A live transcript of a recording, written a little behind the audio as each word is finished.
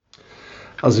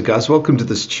How's it, guys? Welcome to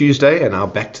this Tuesday and our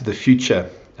Back to the Future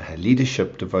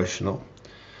leadership devotional.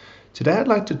 Today I'd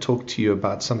like to talk to you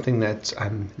about something that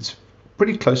is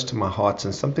pretty close to my heart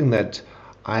and something that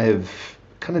I've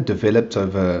kind of developed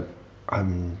over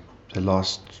the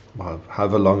last,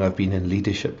 however long I've been in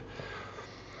leadership.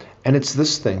 And it's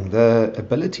this thing, the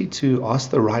ability to ask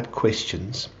the right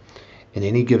questions in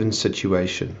any given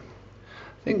situation.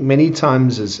 I think many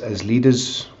times as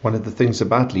leaders, one of the things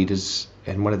about leaders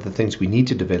and one of the things we need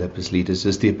to develop as leaders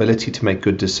is the ability to make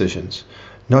good decisions,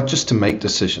 not just to make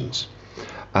decisions.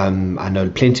 I know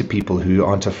plenty of people who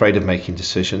aren't afraid of making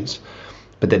decisions,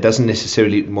 but that doesn't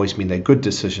necessarily always mean they're good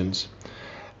decisions.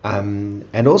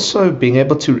 And also being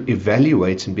able to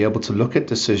evaluate and be able to look at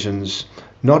decisions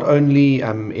not only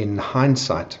in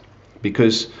hindsight,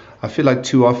 because I feel like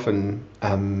too often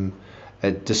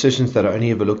decisions that are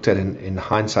only ever looked at in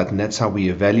hindsight, and that's how we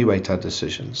evaluate our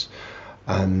decisions.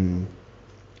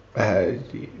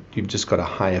 You've just got a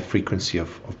higher frequency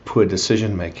of poor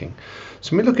decision making.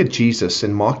 So when we look at Jesus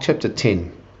in Mark chapter 10,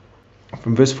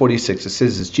 from verse 46, it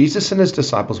says, as Jesus and his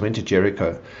disciples went to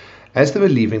Jericho, as they were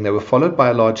leaving, they were followed by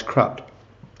a large crowd.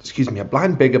 A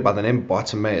blind beggar by the name of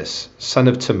Bartimaeus, son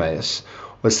of Timaeus,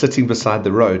 was sitting beside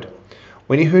the road.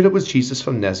 When he heard it was Jesus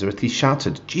from Nazareth, he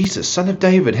shouted, Jesus, son of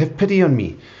David, have pity on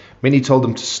me. Many told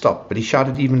him to stop, but he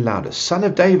shouted even louder, Son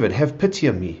of David, have pity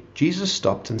on me. Jesus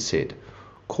stopped and said,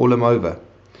 call him over.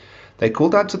 They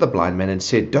called out to the blind man and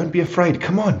said, don't be afraid,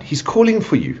 come on, he's calling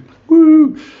for you.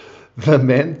 Woo! The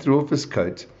man threw off his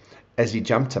coat as he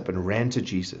jumped up and ran to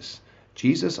Jesus.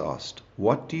 Jesus asked,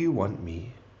 what do you want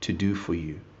me to do for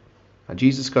you? Now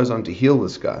Jesus goes on to heal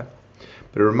this guy.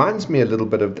 But it reminds me a little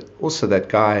bit of also that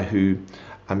guy who,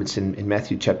 it's in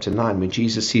Matthew chapter 9, when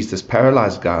Jesus sees this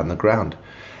paralyzed guy on the ground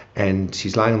and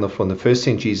he's lying on the floor. And the first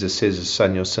thing Jesus says is,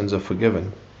 son, your sins are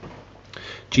forgiven.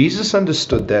 Jesus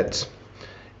understood that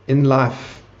in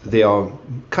life there are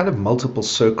kind of multiple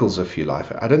circles of your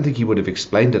life. I don't think he would have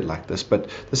explained it like this, but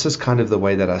this is kind of the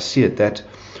way that I see it, that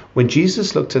when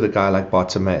Jesus looked at a guy like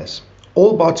Bartimaeus,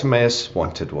 all Bartimaeus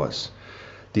wanted was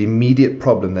the immediate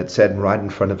problem that sat right in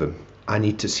front of him. I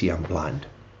need to see, I'm blind.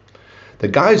 The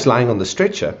guy who's lying on the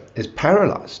stretcher is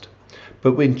paralyzed.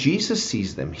 But when Jesus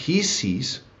sees them, he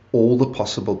sees all the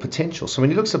possible potential. So when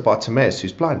he looks at Bartimaeus,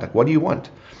 who's blind, like, what do you want?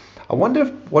 I wonder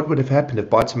what would have happened if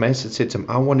Bartimaeus had said to him,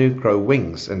 I want to grow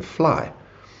wings and fly.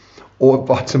 Or if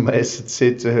Bartimaeus had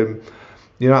said to him,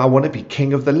 I want to be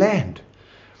king of the land.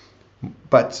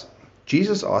 But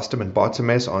Jesus asked him, and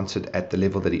Bartimaeus answered at the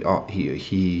level that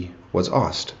he was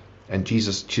asked. And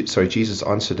Jesus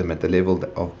answered him at the level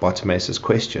of Bartimaeus'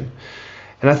 question.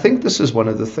 And I think this is one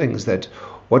of the things that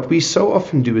what we so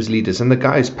often do as leaders, and the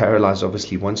guy who's paralyzed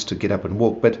obviously wants to get up and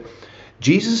walk, but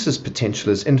Jesus'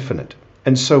 potential is infinite.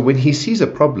 And so when he sees a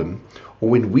problem, or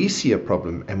when we see a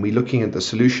problem and we're looking at the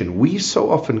solution, we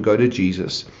so often go to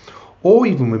Jesus, or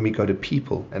even when we go to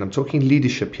people, and I'm talking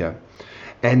leadership here,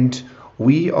 and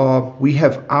we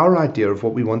have our idea of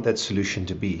what we want that solution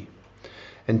to be.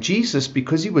 And Jesus,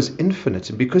 because he was infinite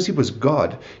and because he was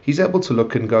God, he's able to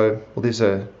look and go, well, there's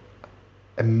a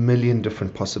million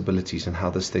different possibilities in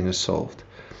how this thing is solved.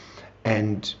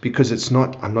 And because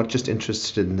I'm not just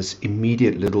interested in this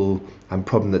immediate little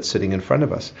problem that's sitting in front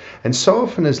of us. And so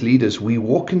often as leaders, we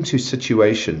walk into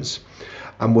situations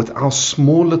with our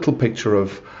small little picture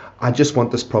of, I just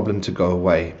want this problem to go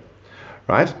away,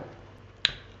 right?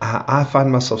 I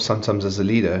find myself sometimes as a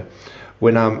leader,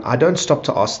 when I don't stop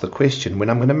to ask the question, when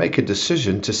I'm going to make a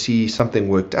decision to see something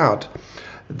worked out,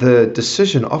 the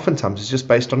decision oftentimes is just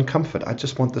based on comfort. I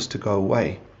just want this to go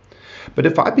away. But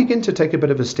if I begin to take a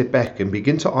bit of a step back and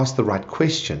begin to ask the right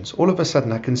questions, all of a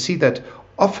sudden I can see that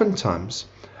oftentimes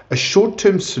a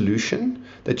short-term solution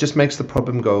that just makes the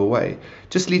problem go away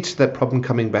just leads to that problem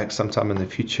coming back sometime in the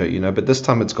future, but this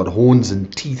time it's got horns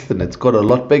and teeth and it's got a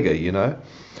lot bigger,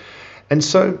 And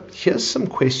so here's some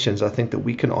questions I think that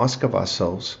we can ask of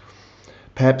ourselves,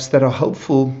 perhaps that are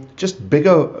helpful, just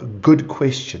bigger, good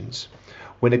questions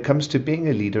when it comes to being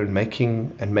a leader and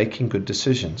making good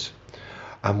decisions.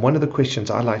 One of the questions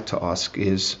I like to ask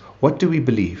is, what do we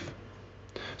believe?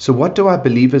 So what do I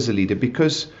believe as a leader?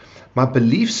 Because my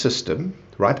belief system,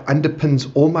 right, underpins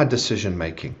all my decision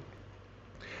making.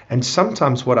 And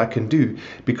sometimes what I can do,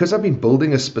 because I've been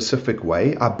building a specific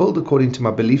way, I build according to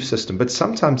my belief system. But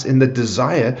sometimes in the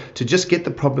desire to just get the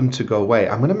problem to go away,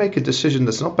 I'm going to make a decision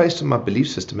that's not based on my belief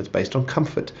system. It's based on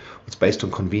comfort. It's based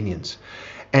on convenience.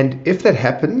 And if that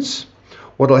happens,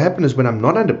 what will happen is when I'm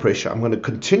not under pressure, I'm going to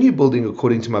continue building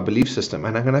according to my belief system.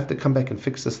 And I'm going to have to come back and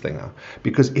fix this thing out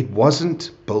because it wasn't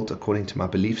built according to my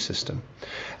belief system.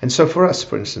 And so for us,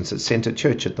 for instance, at Center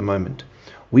Church at the moment,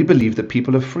 We believe that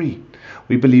people are free.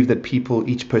 We believe that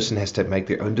each person has to make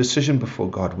their own decision before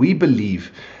God. We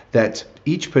believe that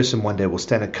each person one day will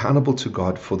stand accountable to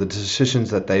God for the decisions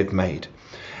that they've made.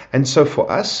 And so for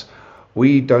us,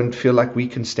 we don't feel like we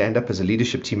can stand up as a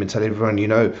leadership team and tell everyone,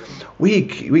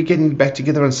 we're getting back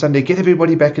together on Sunday, get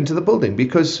everybody back into the building,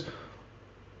 because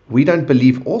we don't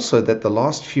believe also that the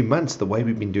last few months, the way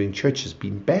we've been doing church has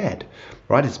been bad,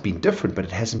 right? It's been different, but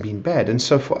it hasn't been bad. And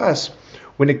so for us,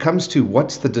 when it comes to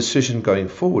what's the decision going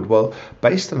forward, well,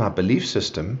 based on our belief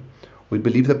system, we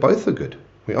believe that both are good.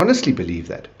 We honestly believe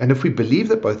that. And if we believe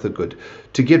that both are good,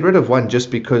 to get rid of one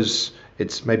just because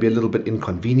it's maybe a little bit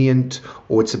inconvenient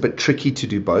or it's a bit tricky to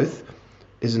do both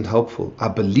isn't helpful. Our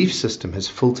belief system has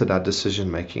filtered our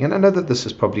decision making. And I know that this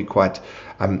is probably quite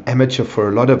amateur for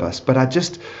a lot of us, but I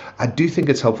do think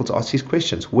it's helpful to ask these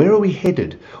questions. Where are we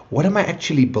headed? What am I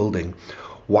actually building?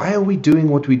 Why are we doing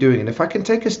what we're doing? And if I can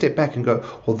take a step back and go,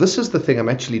 well, this is the thing I'm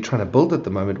actually trying to build at the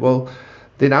moment. Well,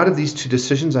 then out of these two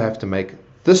decisions I have to make,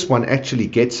 this one actually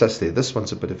gets us there. This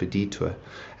one's a bit of a detour.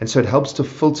 And so it helps to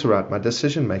filter out my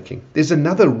decision making. There's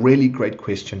another really great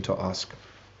question to ask.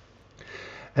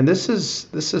 And this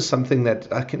is something that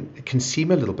it can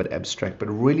seem a little bit abstract, but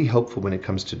really helpful when it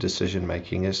comes to decision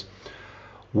making is,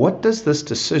 what does this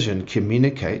decision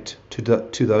communicate to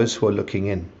those who are looking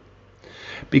in?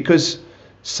 Because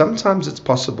sometimes it's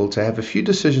possible to have a few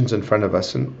decisions in front of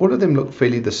us and all of them look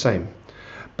fairly the same.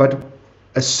 But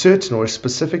a certain or a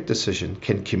specific decision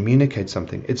can communicate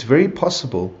something. It's very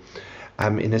possible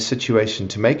in a situation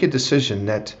to make a decision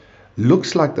that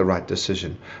looks like the right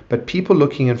decision, but people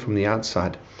looking in from the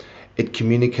outside, it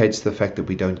communicates the fact that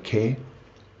we don't care.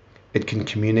 It can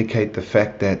communicate the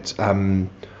fact that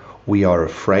we are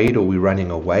afraid or we're running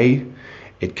away.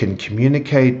 It can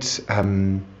communicate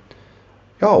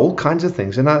all kinds of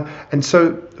things. And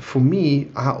so for me,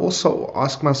 I also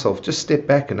ask myself, just step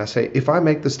back and I say, if I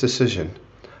make this decision,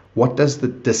 what does the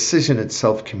decision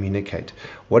itself communicate?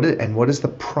 What is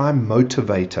the prime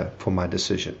motivator for my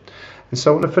decision? And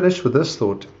so I want to finish with this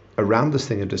thought around this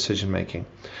thing of decision making.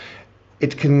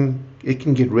 It can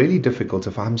get really difficult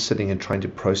if I'm sitting and trying to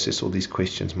process all these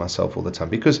questions myself all the time.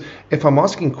 Because if I'm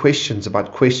asking questions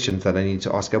about questions that I need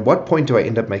to ask, at what point do I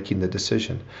end up making the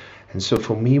decision? And so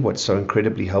for me, what's so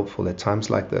incredibly helpful at times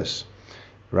like this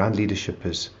around leadership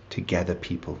is to gather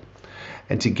people.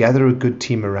 And to gather a good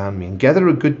team around me, and gather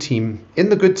a good team in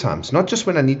the good times, not just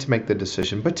when I need to make the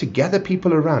decision, but to gather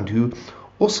people around who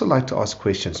also like to ask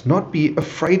questions, not be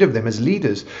afraid of them as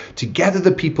leaders, to gather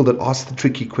the people that ask the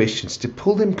tricky questions, to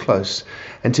pull them close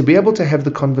and to be able to have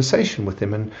the conversation with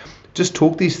them and just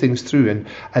talk these things through and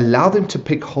allow them to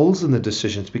pick holes in the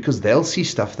decisions, because they'll see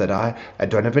stuff that I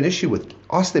don't have an issue with.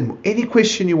 Ask them any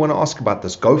question you want to ask about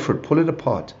this, go for it, pull it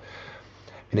apart.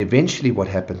 And eventually what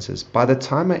happens is, by the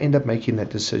time I end up making that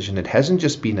decision, it hasn't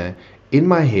just been in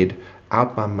my head,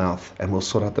 out my mouth, and we'll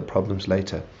sort out the problems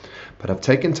later. But I've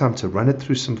taken time to run it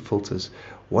through some filters.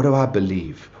 What do I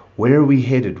believe? Where are we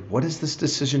headed? What does this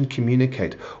decision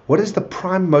communicate? What is the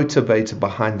prime motivator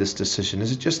behind this decision?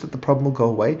 Is it just that the problem will go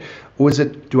away? Or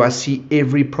do I see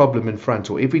every problem in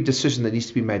front or every decision that needs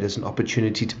to be made as an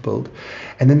opportunity to build?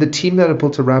 And then the team that I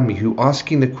built around me, who are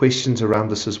asking the questions around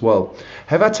this as well,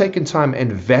 have I taken time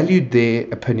and valued their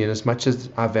opinion as much as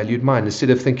I valued mine,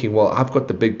 instead of thinking, well, I've got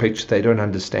the big picture, they don't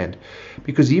understand.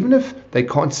 Because even if they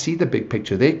can't see the big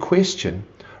picture, their question,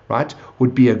 right,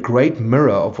 would be a great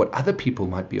mirror of what other people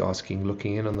might be asking,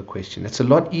 looking in on the question. It's a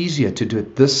lot easier to do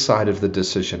it this side of the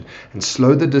decision and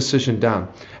slow the decision down.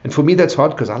 And for me, that's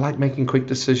hard because I like making quick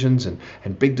decisions and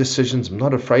big decisions. I'm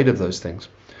not afraid of those things.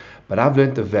 But I've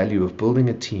learned the value of building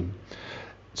a team.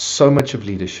 So much of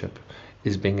leadership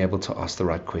is being able to ask the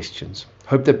right questions.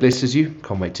 Hope that blesses you.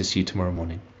 Can't wait to see you tomorrow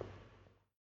morning.